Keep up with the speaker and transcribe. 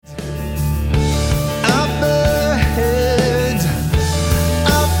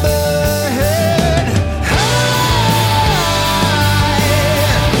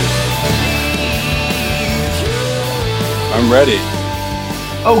ready.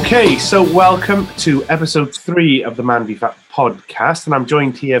 Okay, so welcome to episode 3 of the MANvFAT podcast, and I'm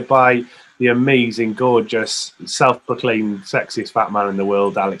joined here by the amazing, gorgeous, self-proclaimed sexiest fat man in the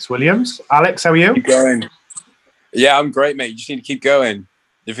world, Alex Williams. Alex, how are you? Keep going. Yeah, I'm great, mate. You just need to keep going.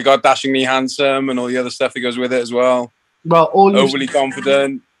 You forgot dashingly handsome and all the other stuff that goes with it as well. Well, overly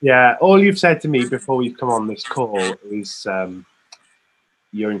confident. Yeah, all you've said to me before we've come on this call is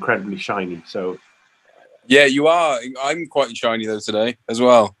you're incredibly shiny. So, yeah, you are. I'm quite shiny though today as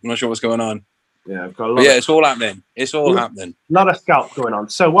well. I'm not sure what's going on. Yeah, I've got a lot. It's all happening. It's all happening. A lot of scalp going on.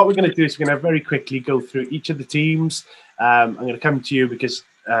 So what we're going to do is we're going to very quickly go through each of the teams. I'm going to come to you because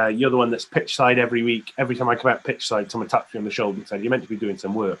you're the one that's pitch side every week. Every time I come out pitch side, someone taps me on the shoulder and said, "You're meant to be doing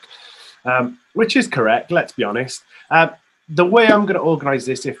some work," which is correct. Let's be honest. The way I'm going to organise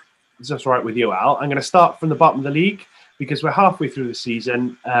this, if it's just all right with you, Al, I'm going to start from the bottom of the league because we're halfway through the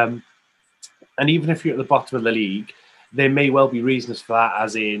season. And even if you're at the bottom of the league, there may well be reasons for that,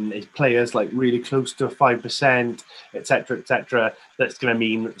 as in is players like really close to 5%, etc. That's going to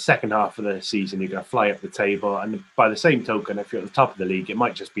mean that the second half of the season you're going to fly up the table. And by the same token, if you're at the top of the league, it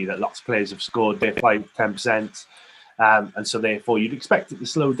might just be that lots of players have scored their 5-10%. And so therefore you'd expect it to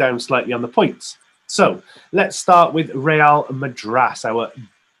slow down slightly on the points. So let's start with Real Madras, our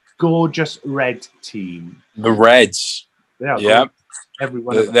gorgeous red team. The Reds. They are yeah.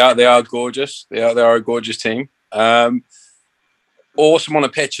 Everyone. They are gorgeous. They are a gorgeous team. Awesome on a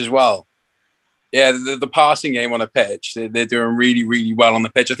pitch as well. Yeah, the passing game on a pitch, they're doing really, really well on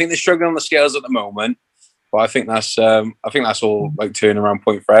the pitch. I think they're struggling on the scales at the moment, but I think that's all like turnaround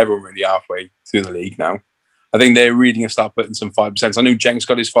point for everyone really halfway through the league now. I think they're really going to start putting some 5%. I know Jenks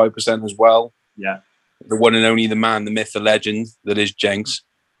got his 5% as well. Yeah. The one and only, the man, the myth, the legend that is Jenks.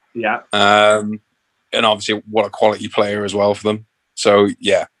 Yeah. And obviously what a quality player as well for them. So,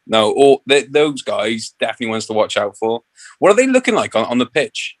 yeah. No, those guys definitely ones to watch out for. What are they looking like on the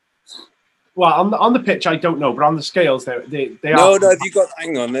pitch? Well, on the pitch, I don't know, but on the scales, they are. No, if you got,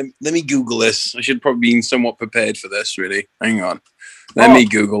 hang on, let me Google this. I should probably be somewhat prepared for this, really. Hang on, let me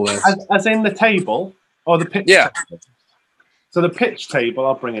Google this. As in the table or the pitch? Yeah. Table? So the pitch table,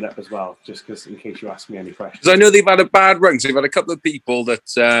 I'll bring it up as well, just because in case you ask me any questions. Because I know they've had a bad run. So they've had a couple of people that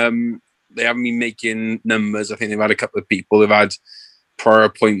they haven't been making numbers. I think they've had a couple of people they've had prior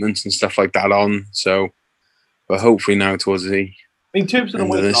appointments and stuff like that on. So, but hopefully now towards the in terms of the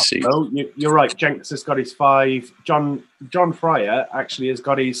weight loss, though, you're right. Jenks has got his 5. John Fryer actually has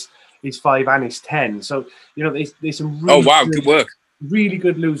got his 5 and his 10. So there's some really good work, really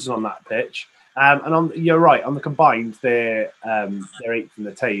good losers on that pitch. And you're right, on the combined, they're 8th in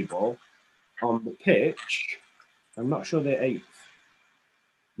the table. On the pitch, I'm not sure they're 8th.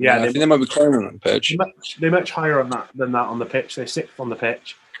 Yeah, I think they might be climbing on the pitch. They're much higher than that on the pitch. They're 6th on the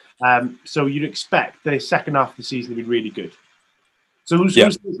pitch. So you'd expect the second half of the season to be really good. So who's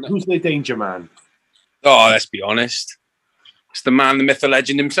the danger man? Oh, let's be honest. It's the man, the myth, the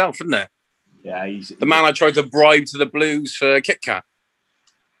legend himself, isn't it? Yeah, he's the man I tried to bribe to the Blues for Kit Kat,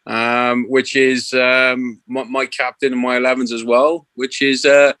 which is my captain and my 11s as well, which is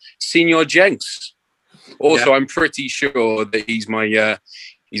Senior Jenks. Also, yeah. I'm pretty sure that he's my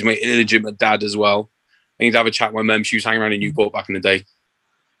illegitimate dad as well. I need to have a chat with my mum. She was hanging around in Newport back in the day.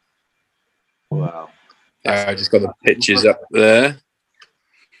 Wow. I just got the pictures up there.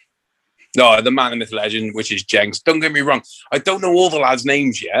 No, the man, the myth, legend, which is Jenks. Don't get me wrong. I don't know all the lads'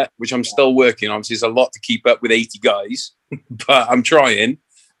 names yet, which I'm still working on. Obviously, it's a lot to keep up with 80 guys, but I'm trying.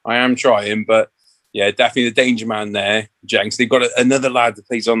 I am trying, but yeah, definitely the danger man there, Jenks. They've got another lad that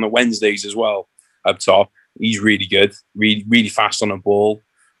plays on the Wednesdays as well up top. He's really good, really, really fast on the ball.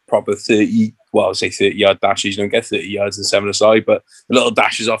 Proper 30 yard dashes. You don't get 30 yards and 7-a-side, but the little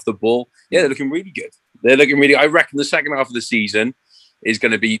dashes off the ball. Yeah, they're looking really good. I reckon the second half of the season is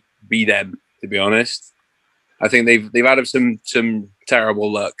going to be them, to be honest. I think they've had some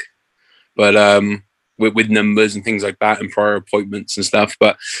terrible luck, but with numbers and things like that and prior appointments and stuff.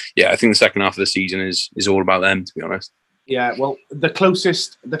 But yeah, I think the second half of the season is all about them, to be honest. Yeah, well, the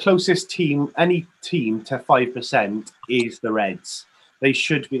closest team, any team to 5% is the Reds. They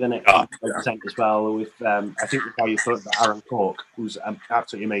should be the next 5% as well. With I think the guy you thought about, Aaron Cork, who's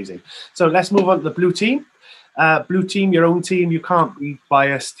absolutely amazing. So let's move on to the blue team. Blue team, your own team. You can't be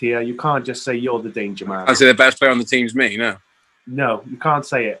biased here. You can't just say you're the danger man. I say the best player on the team's me. No, you can't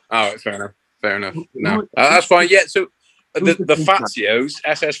say it. Oh, fair enough. No, that's fine. Yeah. So the Fazios,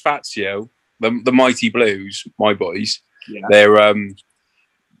 SS Fazio, the mighty Blues, my boys. Yeah. They're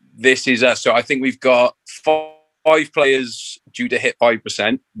this is us. So I think we've got 5 players due to hit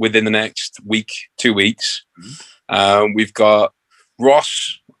 5% within the next week, 2 weeks. We've got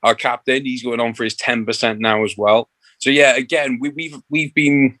Ross, our captain. He's going on for his 10% now as well. So yeah, again, we've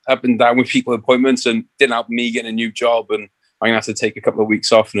been up and down with people appointments, and didn't help me getting a new job, and I'm gonna have to take a couple of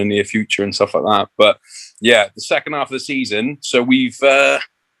weeks off in the near future and stuff like that. But yeah, the second half of the season, so we were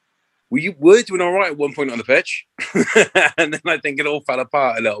doing all right at one point on the pitch, and then I think it all fell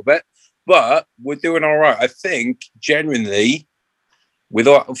apart a little bit. But we're doing all right. I think genuinely, with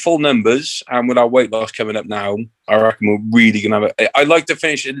our full numbers and with our weight loss coming up now, I reckon we're really gonna have I'd like to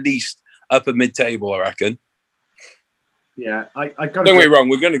finish at least upper mid-table. I reckon. Yeah, I got. Don't get me wrong,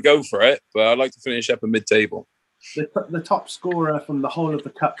 we're going to go for it, but I'd like to finish up a mid-table. The top scorer from the whole of the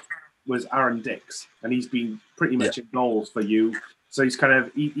cup was Aaron Dix, and he's been pretty much in goals for you. So he's kind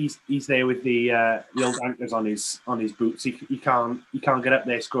of he's there with the old anchors on his boots. He can't get up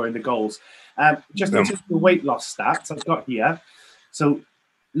there scoring the goals. Just in terms of the weight loss stats I've got here. So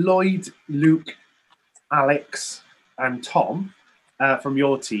Lloyd, Luke, Alex, and Tom from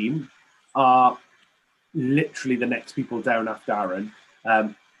your team are literally the next people down after Aaron.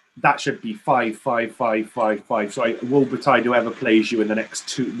 That should be 5, 5, 5, 5, 5. So I will betide whoever plays you in the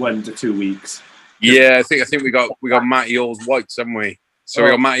next 1 to 2 weeks. Yeah, I think we got Matty All's Whites, haven't we? So we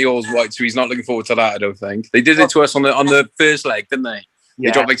got Matty All's Whites, so he's not looking forward to that, I don't think. They did it to us on the first leg, didn't they?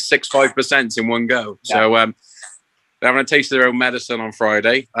 They dropped like 5% in one go. Yeah. So they're having a taste of their own medicine on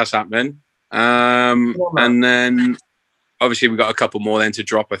Friday. That's happening. And then obviously we got a couple more then to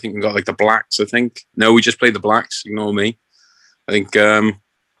drop. I think we got like the Blacks, I think. No, we just played the Blacks. Ignore me. I think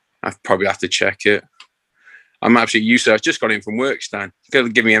I probably have to check it. I'm absolutely used to it. I just got in from work, Stan. You could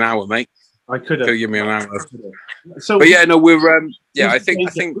have given me an hour, mate. I could have given me an hour. So, but yeah, no, we're I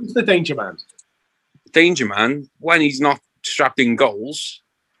think who's the danger man? Danger man, when he's not strapped in goals.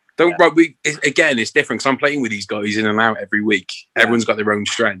 Again, it's different because I'm playing with these guys in and out every week. Yeah. Everyone's got their own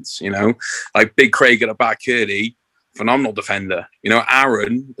strengths, you know. Like Big Craig at the back, Curly, phenomenal defender. You know,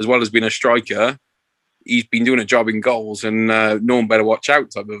 Aaron, as well as being a striker, he's been doing a job in goals, and no one better watch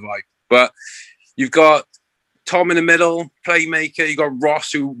out type of vibe. But you've got Tom in the middle, playmaker. You got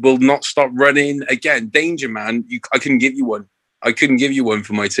Ross, who will not stop running. Again, danger man. I couldn't give you one. I couldn't give you one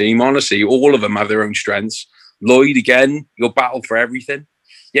for my team. Honestly, all of them have their own strengths. Lloyd, again, you'll battle for everything.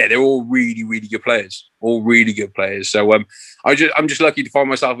 Yeah, they're all really, really good players. All really good players. So I'm just lucky to find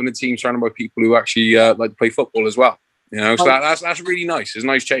myself in a team surrounded by people who actually like to play football as well. You know, so that's really nice. It's a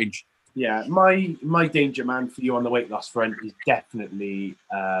nice change. Yeah, my danger man for you on the weight loss front is definitely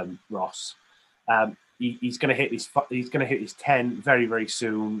Ross. He's going to hit his 10 very, very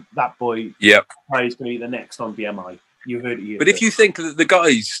soon. That boy, yeah, he's going to be the next on BMI. You heard it. But if you think that the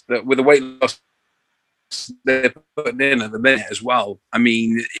guys that with the weight loss they're putting in at the minute as well, I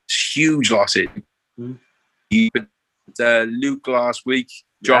mean, it's huge losses. Luke last week,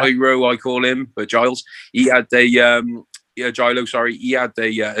 Gyro, I call him, but Giles, he had Gilo, sorry, he had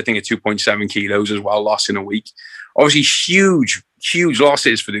I think a 2.7 kilos as well, lost in a week. Obviously, huge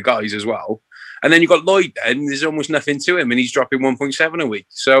losses for the guys as well. And then you got Lloyd. Then there's almost nothing to him, and he's dropping 1.7 a week.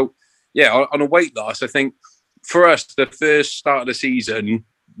 So yeah, on a weight loss, I think for us, the first start of the season,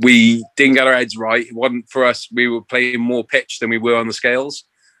 we didn't get our heads right. It wasn't for us. We were playing more pitch than we were on the scales.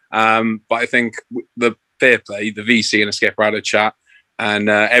 But I think the fair play, the VC and the skipper had a chat, and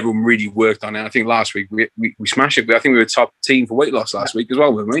everyone really worked on it. I think last week we smashed it. But I think we were top team for weight loss last week as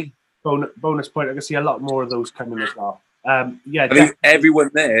well, weren't we? Bonus point. I can see a lot more of those coming as well. I think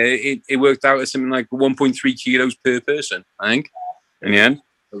everyone there, it worked out as something like 1.3 kilos per person, I think, in the end.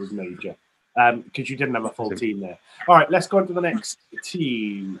 It was major. Because you didn't have a full team there. All right, let's go on to the next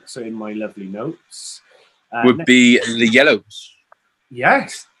team. So in my lovely notes. Would be the Yellows.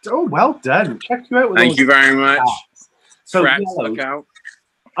 Yes. Oh, well done. Check you out. Thank you very much. So Frats, Yellows, look out.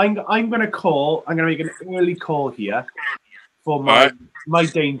 I'm going to make an early call here for my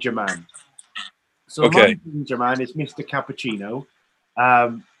danger man. So my danger man is Mr. Cappuccino,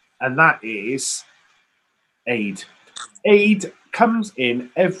 and that is Aid. Aid comes in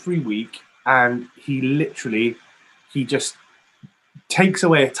every week, and he just takes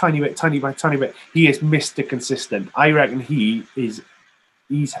away a tiny bit. He is Mr. Consistent. I reckon he's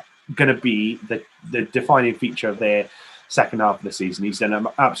going to be the defining feature of their second half of the season. He's done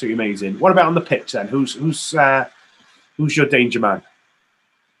absolutely amazing. What about on the pitch then? Who's your danger man?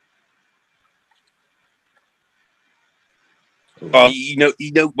 Well,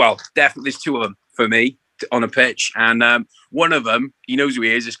 well, definitely there's two of them for me on a pitch, and one of them, he knows who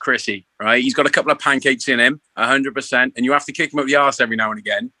he is Chrissy, right? He's got a couple of pancakes in him, 100%, and you have to kick him up the arse every now and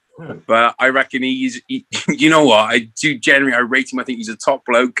again. But I reckon you know what? I rate him. I think he's a top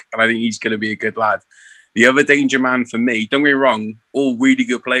bloke, and I think he's going to be a good lad. The other danger man for me, don't get me wrong, all really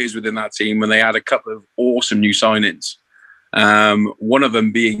good players within that team, and they had a couple of awesome new signings. One of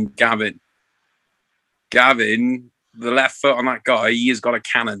them being Gavin. Gavin, the left foot on that guy, he has got a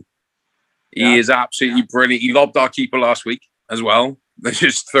cannon. He is absolutely brilliant. He lobbed our keeper last week as well. Let's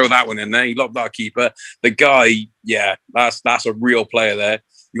just throw that one in there. He lobbed our keeper. The guy, that's a real player there.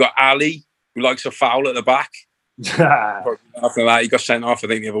 You got Ali, who likes a foul at the back. After that, he got sent off, I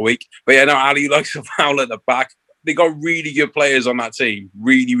think, the other week. But yeah, no, Ali likes a foul at the back. They got really good players on that team.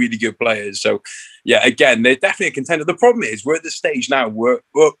 Really, really good players. So, yeah, again, they're definitely a contender. The problem is we're at the stage now, we're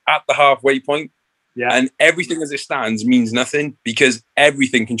at the halfway point. Yeah. And everything as it stands means nothing because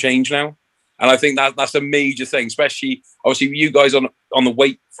everything can change now. And I think that's a major thing, especially, obviously, with you guys on the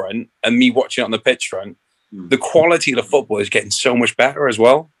weight front and me watching it on the pitch front. The quality of the football is getting so much better as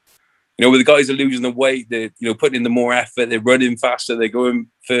well. You know, with the guys are losing the weight, they're putting in the more effort, they're running faster, they're going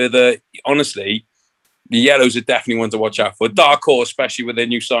further. Honestly, the Yellows are definitely one to watch out for. Dark horse, especially with their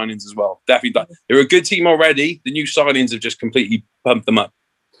new signings as well. Definitely, they're a good team already. The new signings have just completely pumped them up.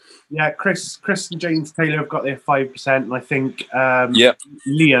 Yeah, Chris and James Taylor have got their 5%, and I think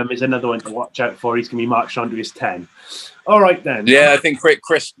Liam is another one to watch out for. He's going to be marching on to his 10. All right, then. Yeah, I think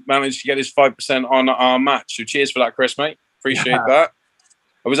Chris managed to get his 5% on our match. So cheers for that, Chris, mate. Appreciate that.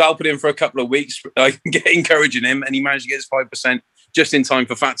 I was helping him for a couple of weeks, encouraging him, and he managed to get his 5% just in time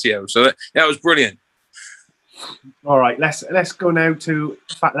for Fazio. So that was brilliant. All right, let's go now to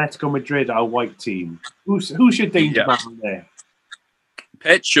Atletico Madrid, our white team. Who's your danger man there?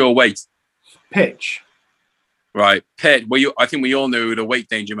 Pitch or weight? Pitch. Right, pitch. Well, I think we all know who the weight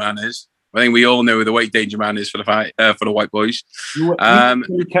danger man is. I think we all know who the weight danger man is for the white boys.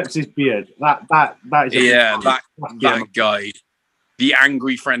 He cuts his beard. That is that guy, the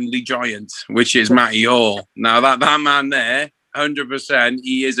angry friendly giant, which is Matty Hall. Now that man there, 100%,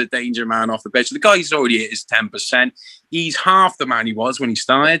 he is a danger man off the pitch. The guy's already at his 10%. He's half the man he was when he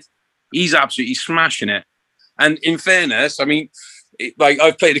started. He's absolutely smashing it. And in fairness, I mean,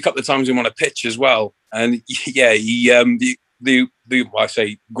 I've played a couple of times with him on a pitch as well, and I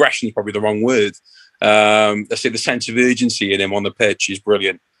say aggression is probably the wrong word. Let's say the sense of urgency in him on the pitch is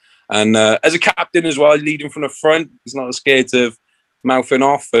brilliant. And as a captain as well, leading from the front, he's not scared of mouthing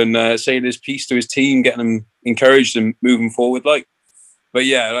off and saying his piece to his team, getting them encouraged and moving forward. But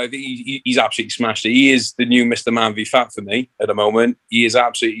yeah, I think he's absolutely smashed it. He is the new Mr. MANvFAT for me at the moment. He has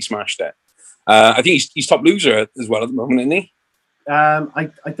absolutely smashed it. I think he's top loser as well at the moment, isn't he? I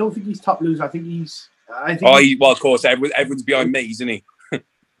don't think he's top loser. I think he's. Well, of course, everyone's behind me, isn't he?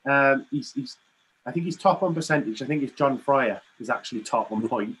 I think he's top on percentage. I think it's John Fryer is actually top on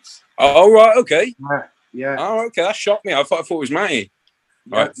points. Oh right, okay. Yeah. Oh, okay. That shocked me. I thought it was Matty.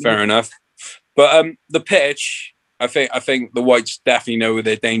 Yeah, right, fair enough. But the pitch, I think the Whites definitely know who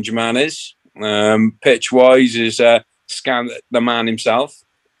their danger man is. Pitch wise is the man himself,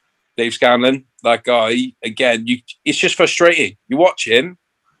 Dave Scanlon. That guy again. It's just frustrating. You watch him.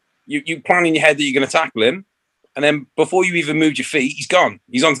 You plan in your head that you're going to tackle him, and then before you even move your feet, he's gone.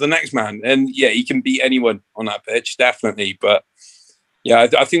 He's on to the next man, and yeah, he can beat anyone on that pitch, definitely. But yeah,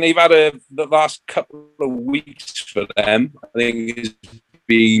 I think they've had the last couple of weeks for them. I think it's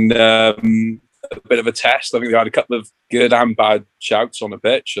been a bit of a test. I think they had a couple of good and bad shouts on the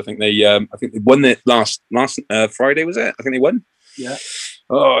pitch. I think they won it last Friday, was it? I think they won. Yeah.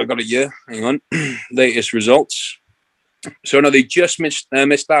 Oh, I got it here. Hang on. Latest results. So no, they just missed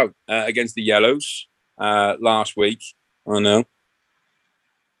out against the Yellows last week. I know.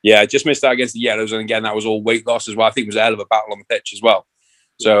 Yeah, just missed out against the Yellows, and again, that was all weight loss as well. I think it was a hell of a battle on the pitch as well.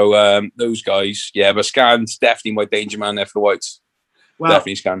 So those guys, yeah, but Scan's definitely my danger man there for the Whites. Well,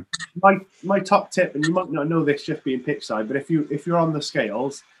 definitely Scan. My top tip, and you might not know this just being pitch side, but if you're on the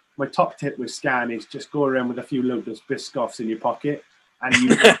scales, my top tip with Scan is just go around with a few Lotus Biscoffs in your pocket. And you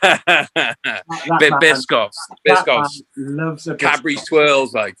Biscoffs loves a Cadbury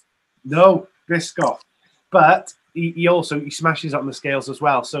swirls, no Biscoff, but he also smashes on the scales as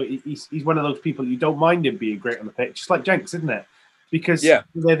well. So he's one of those people you don't mind him being great on the pitch, just like Jenks, isn't it? Because they're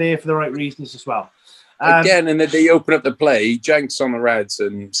there for the right reasons as well. Again, and they open up the play. Jenks on the Reds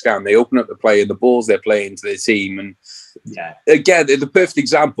and Scan, they open up the play and the balls they're playing to their team. And again, the perfect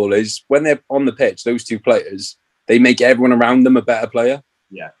example is when they're on the pitch. Those two players. They make everyone around them a better player.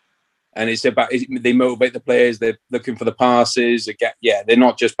 Yeah. And they motivate the players. They're looking for the passes. They're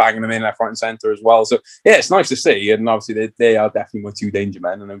not just banging them in left, right, and centre as well. So, yeah, it's nice to see. And obviously, they are definitely my two danger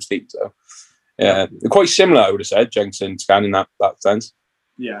men in those teams. So, yeah, they're quite similar, I would have said, Jenks and Scan in that sense.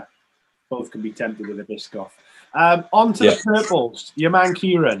 Yeah. Both can be tempted with a Biscoff. On to the purples. Your man,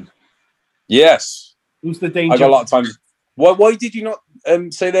 Kieran. Yes. Who's the danger? I got a lot of time. Why did you not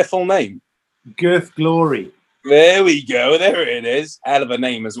say their full name? Girth Glory. There we go. There it is. Hell of a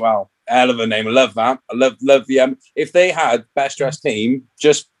name as well. Hell of a name. I love that. I love the if they had best dressed team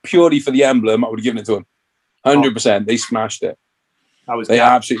just purely for the emblem, I would have given it to them. 100%. They smashed it. They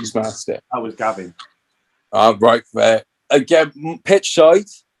absolutely smashed it. That was Gavin. Right there. Again, pitch side,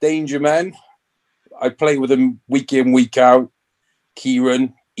 danger men. I play with them week in, week out.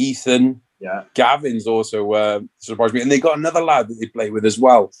 Kieran, Ethan. Yeah. Gavin's also surprised me. And they got another lad that they play with as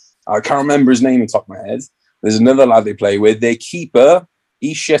well. I can't remember his name on top of my head. There's another lad they play with. Their keeper,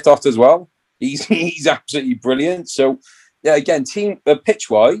 he's shit hot as well. He's absolutely brilliant. So, yeah, again,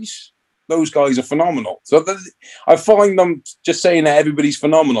 pitch-wise, those guys are phenomenal. So I find them just saying that everybody's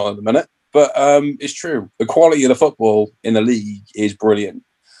phenomenal at the minute. But it's true. The quality of the football in the league is brilliant.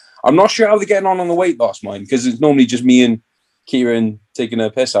 I'm not sure how they're getting on the weight loss, mind, because it's normally just me and Kieran taking a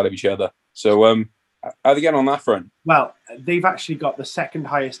piss out of each other. So how are they getting on that front? Well, they've actually got the second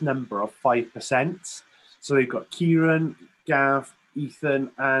highest number of 5%. So they've got Kieran, Gav,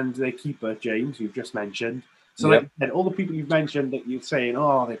 Ethan, and their keeper, James, you've just mentioned. So like, all the people you've mentioned that you're saying,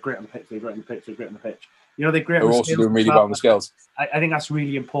 oh, they're great on the pitch, they're great on the pitch, they're great on the pitch. You know, they're great on the skills. They're also doing really well on the skills. I think that's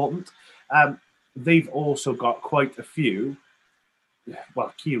really important. They've also got quite a few.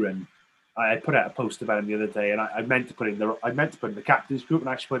 Well, Kieran, I put out a post about him the other day, and I meant to put in the captain's group and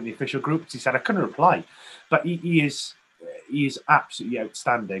actually put in the official group because he said I couldn't reply. But he is absolutely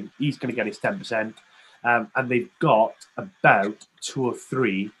outstanding. He's going to get his 10%. And they've got about 2 or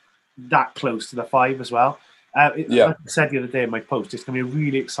 3 that close to the 5 as well. Like I said the other day in my post, it's going to be a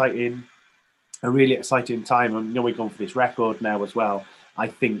really exciting time. And we're going for this record now as well. I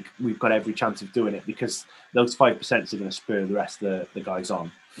think we've got every chance of doing it because those 5% are going to spur the rest of the guys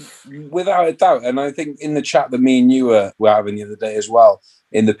on. Without a doubt. And I think in the chat that me and you were having the other day as well,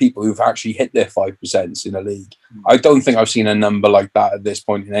 in the people who've actually hit their 5% in a league, I don't think I've seen a number like that at this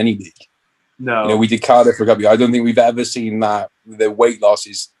point in any league. No. We did Cardiff for a couple of years. I don't think we've ever seen that. The weight loss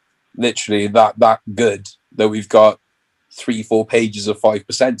is literally that good that we've got 3-4 pages of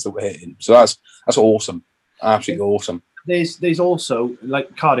 5% that we're hitting. So that's awesome. Absolutely awesome. There's also,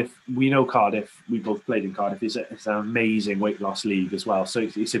 like Cardiff, we know Cardiff, we both played in Cardiff, it's an amazing weight loss league as well. So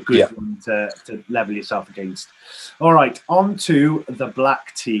it's a good one to level yourself against. All right, on to the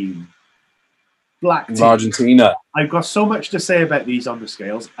black team. Argentina. I've got so much to say about these on the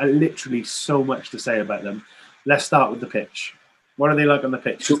scales. Literally so much to say about them. Let's start with the pitch. What are they like on the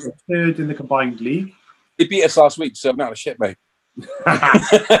pitch? They're third in the combined league. They beat us last week, so I'm not a shit, mate.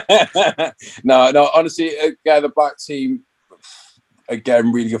 No, honestly, the black team,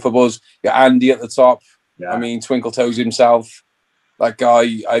 again, really good footballers. Got Andy at the top. Yeah. I mean, Twinkle Toes himself. That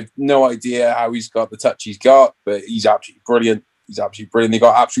guy, I've no idea how he's got the touch he's got, but he's absolutely brilliant. They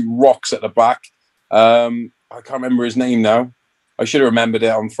got absolute rocks at the back. I can't remember his name now. I should have remembered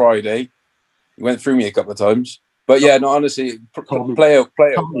it on Friday. He went through me a couple of times. But yeah, no, honestly, player.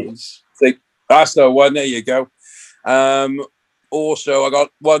 That's the one. There you go. Also, I got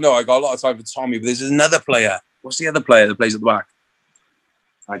a lot of time for Tommy, but there's another player. What's the other player that plays at the back?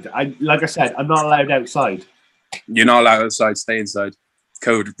 I like I said, I'm not allowed outside. You're not allowed outside. Stay inside.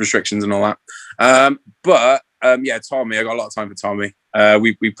 Code restrictions and all that. But Tommy. I got a lot of time for Tommy.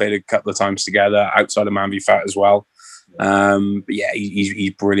 We played a couple of times together outside of MANvFAT as well. But yeah,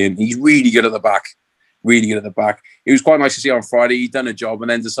 he's brilliant. He's really good at the back. It was quite nice to see on Friday. He'd done a job and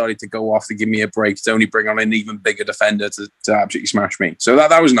then decided to go off to give me a break to only bring on an even bigger defender to absolutely smash me. So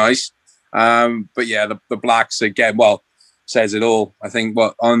that was nice. But yeah, the Blacks again, says it all. I think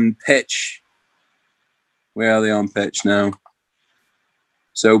on pitch, where are they on pitch now?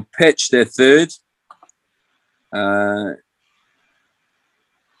 So pitch, they're third.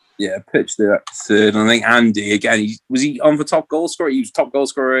 Pitch, they're at third. And I think Andy, again, was he on for top goal scorer? He was top goal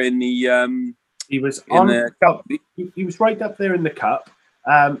scorer in the... He was on the cup. He was right up there in the cup.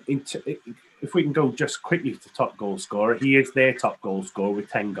 If we can go just quickly to top goal scorer, he is their top goal scorer with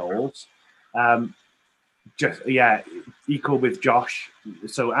 10 goals. Equal with Josh.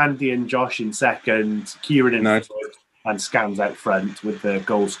 So Andy and Josh in second, Kieran in third, and Scans out front with the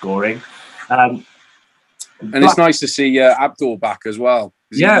goal scoring. And it's nice to see Abdul back as well.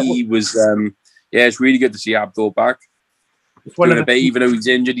 He was. It's really good to see Abdul back. Even though he's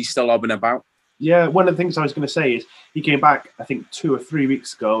injured, he's still up and about. Yeah, one of the things I was going to say is he came back, I think, 2 or 3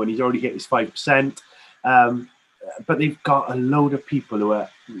 weeks ago, and he's already hit his 5%. But they've got a load of people who are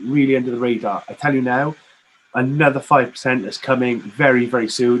really under the radar. I tell you now, another 5% that's coming very, very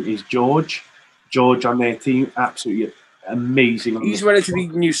soon is George. George on their team, absolutely amazing. He's relatively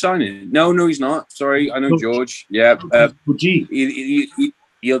new signing. No, he's not. Sorry, I know George. Yeah,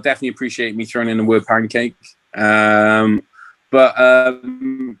 he'll definitely appreciate me throwing in the word pancake.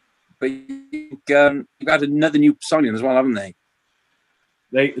 But you've had another new signing as well, haven't they?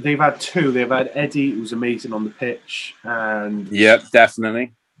 They've had 2. They've had Eddie, who's amazing on the pitch, and yep,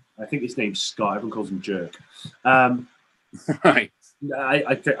 definitely. I think his name's Scott. Everyone calls him Jerk. Right.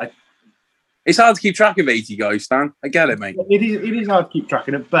 It's hard to keep track of 80 guys, Stan. I get it, mate. It is hard to keep track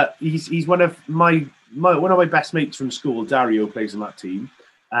of it, but he's one of my best mates from school. Dario plays on that team,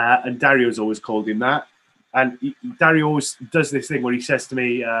 and Dario's always called him that. And Dario always does this thing where he says to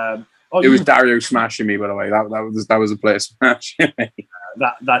me, it was Dario smashing me, by the way. That was a player smashing me.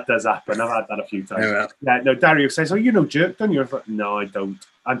 That does happen. I've had that a few times. Yeah, no, Dario says, "Oh, you know Jerk, don't you?" Like, no, I don't.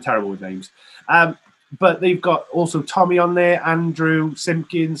 I'm terrible with names. But they've got also Tommy on there, Andrew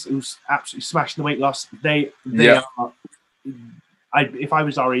Simpkins, who's absolutely smashing the weight loss. They are. If I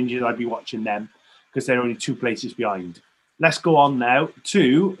was Oranges, I'd be watching them because they're only 2 places behind. Let's go on now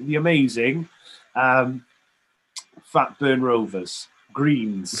to the amazing Fatburn Rovers.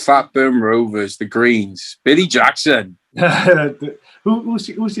 Greens. Fatburn Rovers, the Greens. Billy Jackson. Who's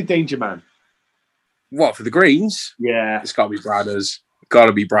the danger man? What, for the Greens? Yeah. It's got to be Bradders. Got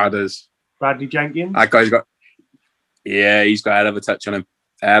to be Bradders. Bradley Jenkins? That guy's got... Yeah, he's got a hell of a touch on him.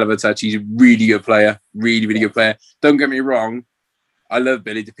 A hell of a touch. He's a really good player. Really, really good player. Don't get me wrong. I love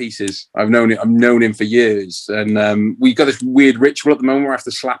Billy to pieces. I've known him for years. And we've got this weird ritual at the moment where I have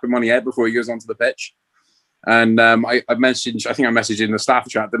to slap him on the head before he goes onto the pitch. And I messaged in the staff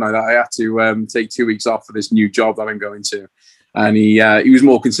chat, didn't I, that I had to take 2 weeks off for this new job that I'm going to. And he was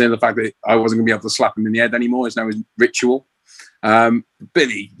more concerned the fact that I wasn't going to be able to slap him in the head anymore. It's now his ritual.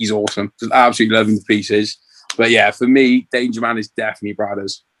 Billy, he's awesome. Just absolutely love him to pieces. But yeah, for me, Danger Man is definitely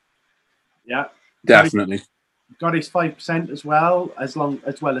Bradders. Yeah. Definitely. Got his 5% as well as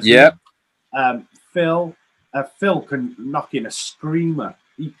yeah. Phil can knock in a screamer.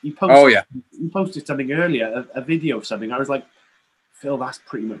 He posted something earlier, a video of something. I was like, Phil, that's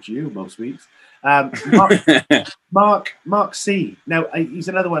pretty much you most weeks. Mark C. Now he's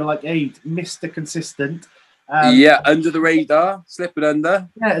another one like Aid, Mr. Consistent. Under the radar, slipping under.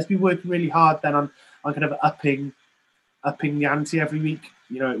 Yeah, it's been working really hard. Then on kind of upping the ante every week.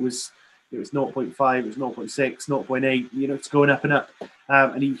 You know, it was 0.5, it was 0.6, 0.8. You know, it's going up and up,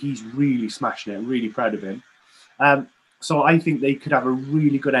 and he's really smashing it. I'm really proud of him. So I think they could have a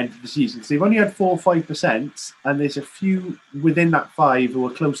really good end to the season. So they've only had 4 or 5%, and there's a few within that 5 who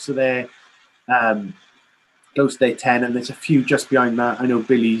are close to their 10, and there's a few just behind that. I know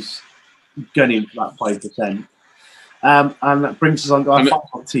Billy's gunning for that 5%. And that brings us on to our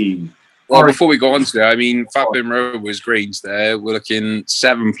final team. Well, before we go on to that, I mean, Fatburn Rovers Greens there, we're looking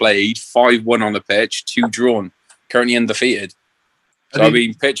 7 played, 5-1 on the pitch, 2 drawn, currently undefeated. So, I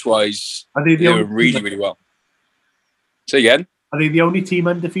mean, pitch-wise, they're doing really, really well. Say again? Are they the only team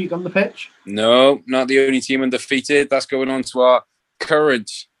undefeated on the pitch? No, not the only team undefeated. That's going on to our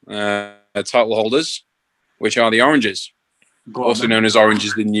current title holders, which are the Oranges, also known as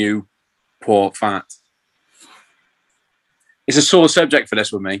Oranges, the new Port Fat. It's a sore subject for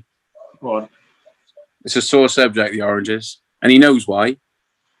this with me. Go on. It's a sore subject, the Oranges. And he knows why.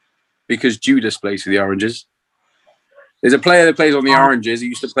 Because Judas plays for the Oranges. There's a player that plays on the Oranges. He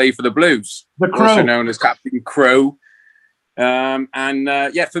used to play for the Blues. The Crow. Also known as Captain Crow. For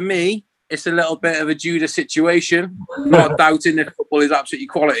me, it's a little bit of a Judas situation. Not doubting that football is absolutely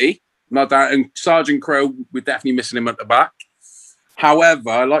quality. Not doubting Sergeant Crow, we're definitely missing him at the back. However,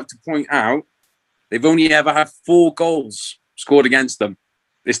 I like to point out they've only ever had 4 goals scored against them.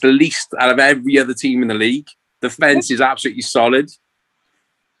 It's the least out of every other team in the league. Defence is absolutely solid.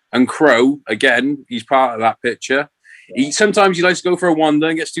 And Crow, again, he's part of that picture. Sometimes he likes to go for a wander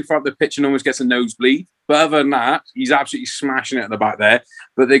and gets too far up the pitch and almost gets a nosebleed. But other than that, he's absolutely smashing it at the back there.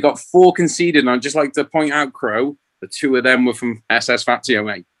 But they got 4 conceded. And I'd just like to point out, Crow, the 2 of them were from SS Fat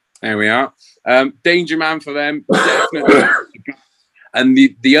TOA. There we are. Danger man for them, definitely. And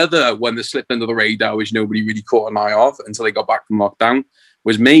the other one that slipped under the radar, which nobody really caught an eye of until they got back from lockdown,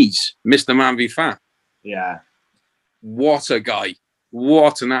 was Maze, Mr. MANvFAT. Yeah. What a guy.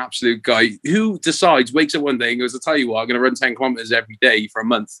 What an absolute guy. Who decides, wakes up one day and goes, I'll tell you what, I'm going to run 10 kilometers every day for a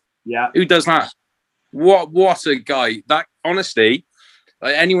month. Yeah. Who does that? What a guy. That, honestly,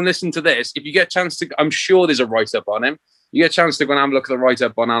 like anyone listening to this, if you get a chance to, I'm sure there's a write-up on him. You get a chance to go and have a look at the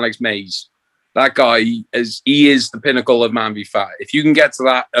write-up on Alex Mays. That guy is the pinnacle of MANvFAT. If you can get to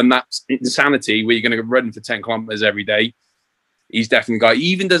that and that insanity where you're going to run for 10 kilometers every day, he's definitely the guy. He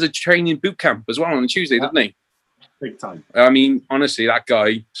even does a training boot camp as well on a Tuesday, doesn't he? Big time. I mean, honestly, that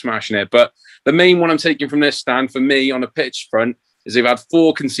guy smashing it. But the main one I'm taking from this stand for me on the pitch front is they've had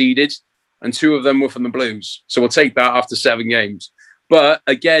 4 conceded and 2 of them were from the Blues. So we'll take that after 7 games. But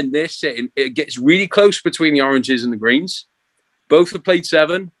again, they're sitting, it gets really close between the Oranges and the Greens. Both have played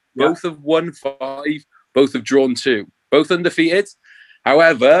 7. Both have won 5. Both have drawn 2. Both undefeated.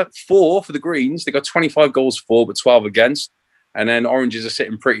 However, 4 for the Greens. They got 25 goals for, but 12 against. and then Oranges are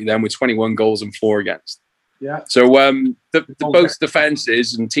sitting pretty then with 21 goals and 4 against. Yeah. So both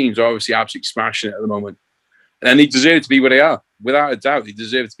defenses and teams are obviously absolutely smashing it at the moment. And they deserve to be where they are. Without a doubt, they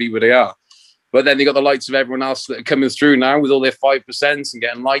deserve to be where they are. But then they got the likes of everyone else that are coming through now with all their 5% and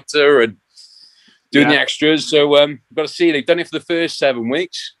getting lighter and doing the extras. So we've got to see. They've done it for the first 7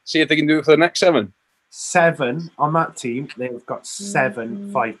 weeks. See if they can do it for the next 7. 7 on that team. They've got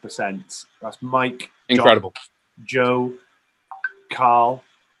 7 5%. That's Mike, incredible. John, Joe, Carl,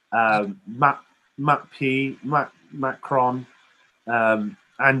 Matt P, Matt Cron, and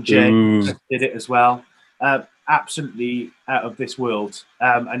Jay did it as well. Absolutely out of this world.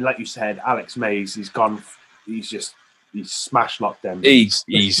 And like you said, Alex Mays, he's smash locked them. He's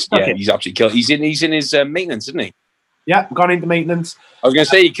absolutely killed. He's in his maintenance, isn't he? Yeah, gone into maintenance. I was going to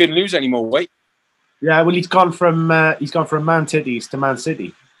say he couldn't lose any more weight. Yeah, well, he's gone from Man Titties to Man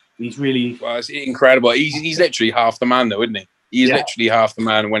City. He's really it's incredible. He's literally half the man, though, isn't he? He's literally half the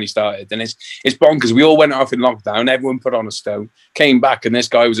man when he started, and it's bonkers. We all went off in lockdown. Everyone put on a stone, came back, and this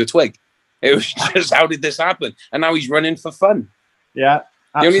guy was a twig. It was just, how did this happen? And now he's running for fun. Yeah.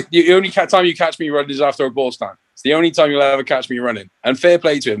 The only time you catch me running is after a ball stand. It's the only time you'll ever catch me running. And fair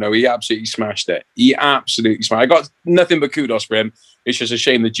play to him, though. He absolutely smashed it. He absolutely smashed it. I got nothing but kudos for him. It's just a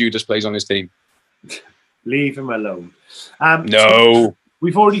shame that Judas plays on his team. Leave him alone. No.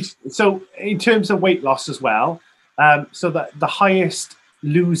 So in terms of weight loss as well, so that the highest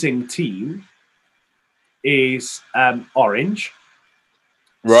losing team is Orange.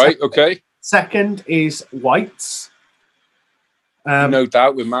 Right, okay. Second is Whites. No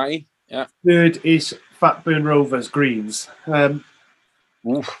doubt with Matty. Yeah. Third is Fatburn Rovers Greens.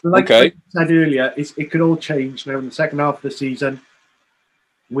 Like I said earlier, it could all change now in the second half of the season.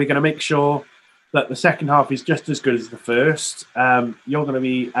 We're going to make sure that the second half is just as good as the first. You're going to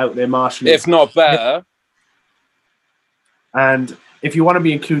be out there marshalling. If not better. And if you want to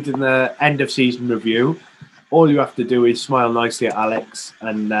be included in the end of season review, all you have to do is smile nicely at Alex,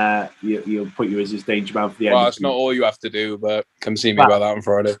 and he'll put you as his danger man for the end. Well, it's not all you have to do, but come see me about that on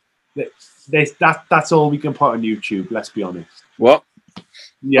Friday. That's all we can put on YouTube. Let's be honest. What?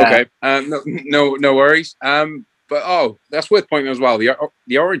 Yeah. Okay. No worries. But that's worth pointing as well.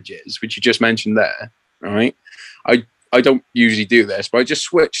 The Oranges, which you just mentioned there, right? I don't usually do this, but I just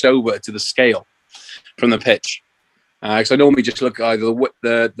switched over to the scale from the pitch, because I normally just look at either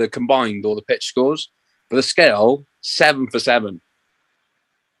the combined or the pitch scores. But the scale, 7 for 7.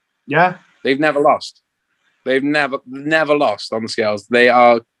 Yeah, they've never lost. They've never lost on the scales. They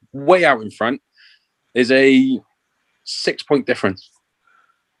are way out in front. There's a 6-point difference.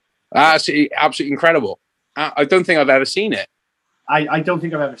 Absolutely incredible. I don't think I've ever seen it. I don't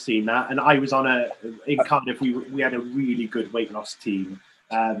think I've ever seen that. And I was in Cardiff. We had a really good weight loss team.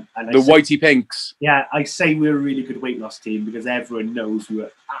 And the Whitey Pinks. Yeah, I say we're a really good weight loss team because everyone knows we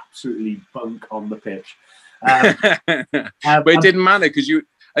were absolutely bunk on the pitch. But it didn't matter because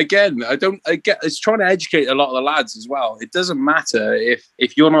it's trying to educate a lot of the lads as well. It doesn't matter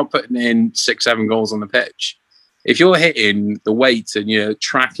if you're not putting in 6-7 goals on the pitch. If you're hitting the weight and you're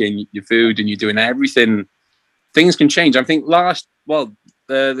tracking your food and you're doing everything, things can change. I think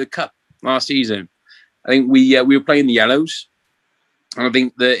the cup last season, I think we were playing the Yellows, and I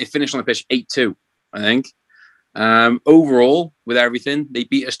think it finished on the pitch 8-2. I think overall with everything, they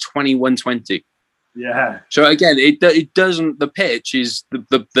beat us 21-20. Yeah. So again, it doesn't. The pitch is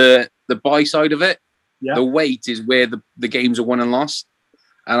the buy side of it. Yeah. The weight is where the games are won and lost.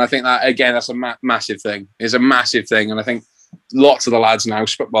 And I think that, again, that's a massive thing. It's a massive thing. And I think lots of the lads now,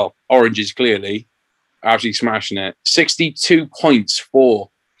 Oranges clearly, are absolutely smashing it. 62 points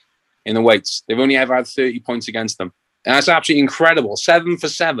in the weights. They've only ever had 30 points against them. And that's absolutely incredible. 7 for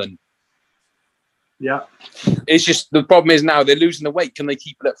 7. Yeah. It's just, the problem is now they're losing the weight. Can they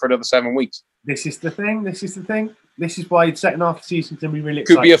keep it up for another 7 weeks? This is the thing. This is why the second half of the season can be really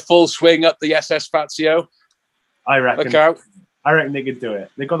exciting. Could be a full swing up the SS Fazio. I reckon. Look out. I reckon they could do it.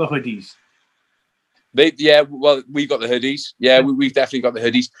 They got the hoodies. We've got the hoodies. Yeah, we've definitely got the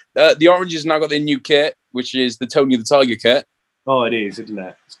hoodies. The Oranges now got their new kit, which is the Tony the Tiger kit. Oh, it is, isn't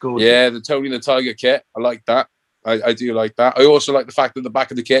it? It's gorgeous. Yeah, the Tony the Tiger kit. I like that. I do like that. I also like the fact that the back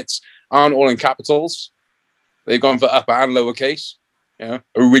of the kits aren't all in capitals. They've gone for upper and lowercase. Yeah,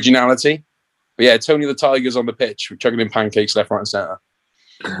 originality. But yeah, Tony the Tiger's on the pitch. We're chugging in pancakes left, right, and centre.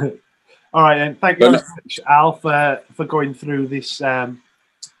 All right, then. Thank you very much, Al, for going through this, the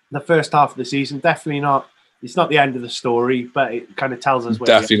first half of the season. Definitely not. It's not the end of the story, but it kind of tells us where.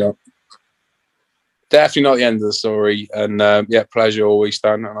 Definitely not. Definitely not the end of the story. And pleasure always,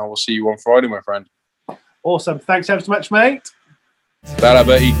 Stan. And I will see you on Friday, my friend. Awesome. Thanks ever so much, mate. Bye,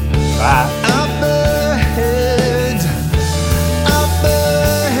 buddy. Bye.